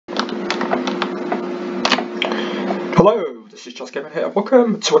Hello, this is Just Gaming here, and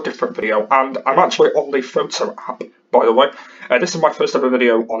welcome to a different video, and I'm actually on the photo app, by the way. This is my first ever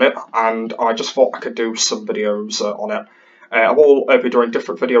video on it, and I just thought I could do some videos on it. I will be doing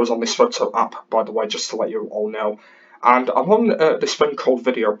different videos on this photo app, by the way, just to let you all know. And I'm on this thing called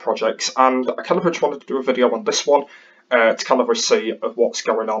Video Projects, and I kind of just wanted to do a video on this one, to kind of see what's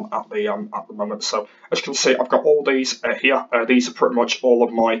going on at the moment. So as you can see, I've got all these here. These are pretty much all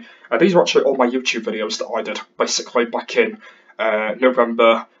of my. These are actually all my YouTube videos that I did basically back in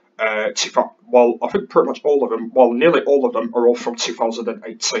November. Well, I think pretty much all of them. Well, nearly all of them are all from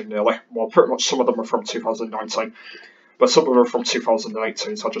 2018. Nearly. Well, pretty much some of them are from 2019, but some of them are from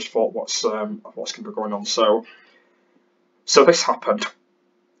 2018. So I just thought, what's going to be going on? So this happened.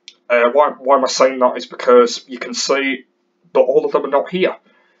 Why am I saying that is because you can see that all of them are not here.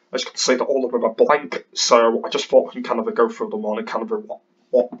 As you can see that all of them are blank, so I just thought we can kind of go through them all and kind of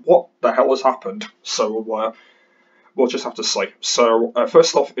what the hell has happened. So we'll just have to see. So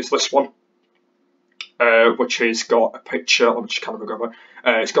first off is this one, which has got a picture. Let me just kind of go over.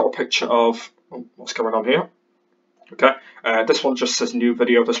 It's got a picture of what's going on here. Okay, this one just says new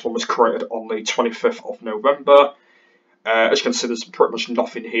video. This one was created on the 25th of November. As you can see, there's pretty much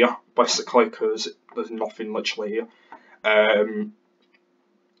nothing here, basically, because there's nothing literally here. And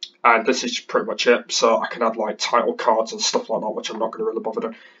this is pretty much it. So I can add like title cards and stuff like that, which I'm not going to really bother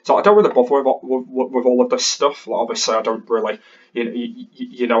doing. So I don't really bother with all of this stuff. Like, obviously, I don't really,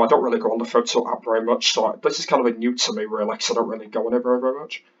 you know, I don't really go on the photo app very much. So this is kind of new to me, really, because I don't really go on it very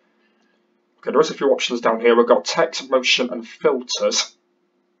much. Okay, there is a few options down here. We've got text, motion, and filters.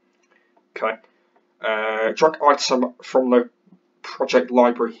 Okay. Drag item from the project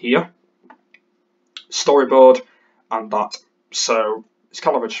library here, storyboard, and that. So it's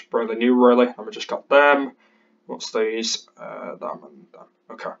kind of just really new, really. And we just got them. What's these? Them and them.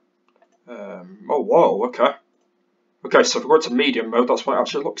 Okay. Oh, whoa. Okay. Okay. So if we go to medium mode, that's what it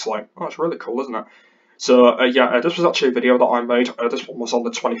actually looks like. Oh, it's really cool, isn't it? So yeah, this was actually a video that I made. This one was on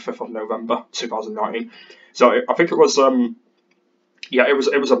the 25th of November 2019. So I think it was yeah, it was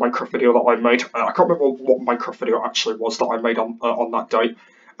a Minecraft video that I made. I can't remember what Minecraft video actually was that I made on that date.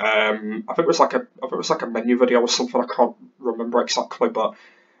 I think it was like a menu video or something. I can't remember exactly, but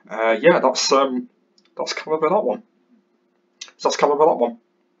yeah, that's kind of that one. So that's kind of that one.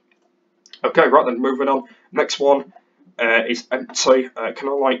 Okay, right then, moving on. Next one is empty. Can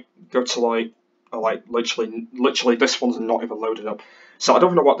I like go to like literally this one's not even loaded up. So I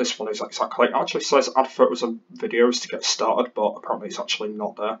don't know what this one is exactly. It actually says add photos and videos to get started, but apparently it's actually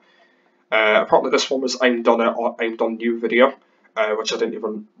not there. Apparently this one was aimed on new video, which I didn't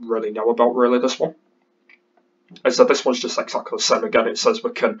even really know about really, this one. And so this one's just exactly the same again. It says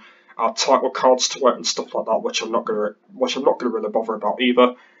we can add title cards to it and stuff like that, which I'm not gonna really bother about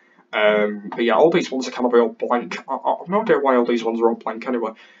either. But yeah, all these ones are kind of all blank. I have no idea why all these ones are all blank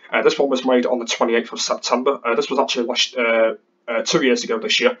anyway. This one was made on the 28th of September. This was actually 2 years ago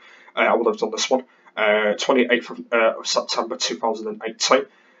this year. I would have done this one. 28th of September 2018.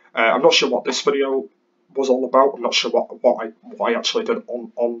 I'm not sure what this video was all about. I'm not sure what I actually did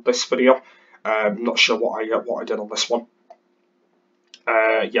on this video. I'm not sure what I did on this one.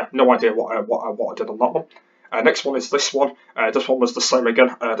 Yeah, no idea what I did on that one. Next one is this one. This one was the same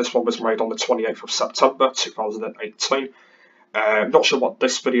again. This one was made on the 28th of September 2018. Not sure what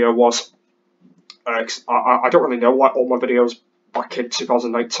this video was. I don't really know like all my videos back in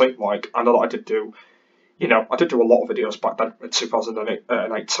 2018. Like I know that I did do, you know, I did do a lot of videos back then in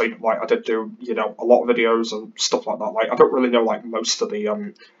 2018. Like I did do, you know, a lot of videos and stuff like that. Like I don't really know like most of the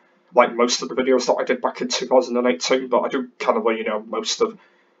videos that I did back in 2018, but I do kind of, you know, most of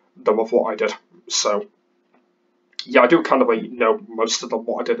them of what I did. So yeah, I do kind of know most of them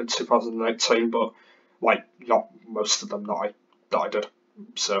what I did in 2018, but like not most of them that I did.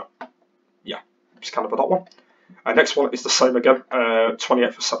 So yeah, it's kind of that one. Next one is the same again,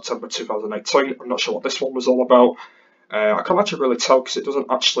 28th of September 2018. I'm not sure what this one was all about. I can't actually really tell because it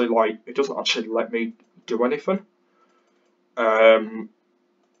doesn't actually let me do anything. Yeah,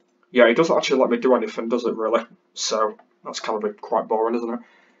 it doesn't actually let me do anything, does it really? So that's kind of quite boring, isn't it?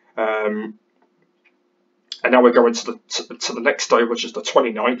 And now we're going to the next day, which is the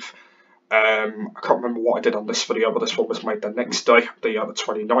 29th. I can't remember what I did on this video, but this one was made the next day, the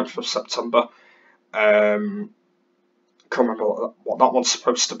 29th of September. Can't remember what that one's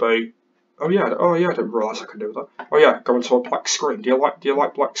supposed to be. Oh yeah, I didn't realise I could do that. Oh yeah, go into a black screen. Do you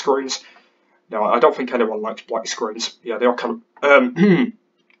like black screens? No, I don't think anyone likes black screens. Yeah, they are kind of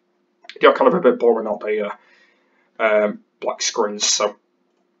they are kind of a bit boring, aren't they? Black screens. So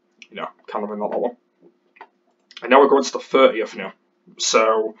you know, kind of another one. And now we're going to the 30th now.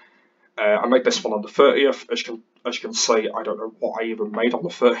 So I made this one on the 30th. As you can as you can see, I don't know what I even made on the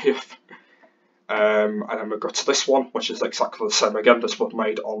 30th. And then we go to this one, which is exactly the same again. This was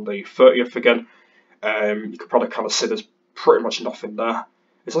made on the 30th again. You can probably kind of see there's pretty much nothing there.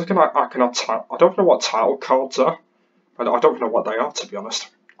 It's like I don't know what title cards are. I don't even know what they are, to be honest.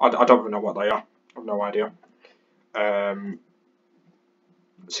 I don't even know what they are. I have no idea.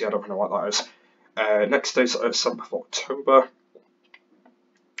 See, I don't even know what that is. Next is 7th of October.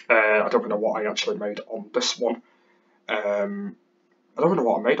 I don't even know what I actually made on this one. I don't even know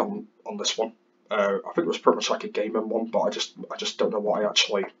what I made on this one. I think it was pretty much like a gaming one, but I just don't know what I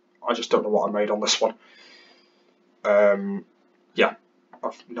just don't know what I made on this one. Yeah,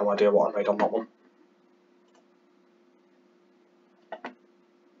 I've no idea what I made on that one.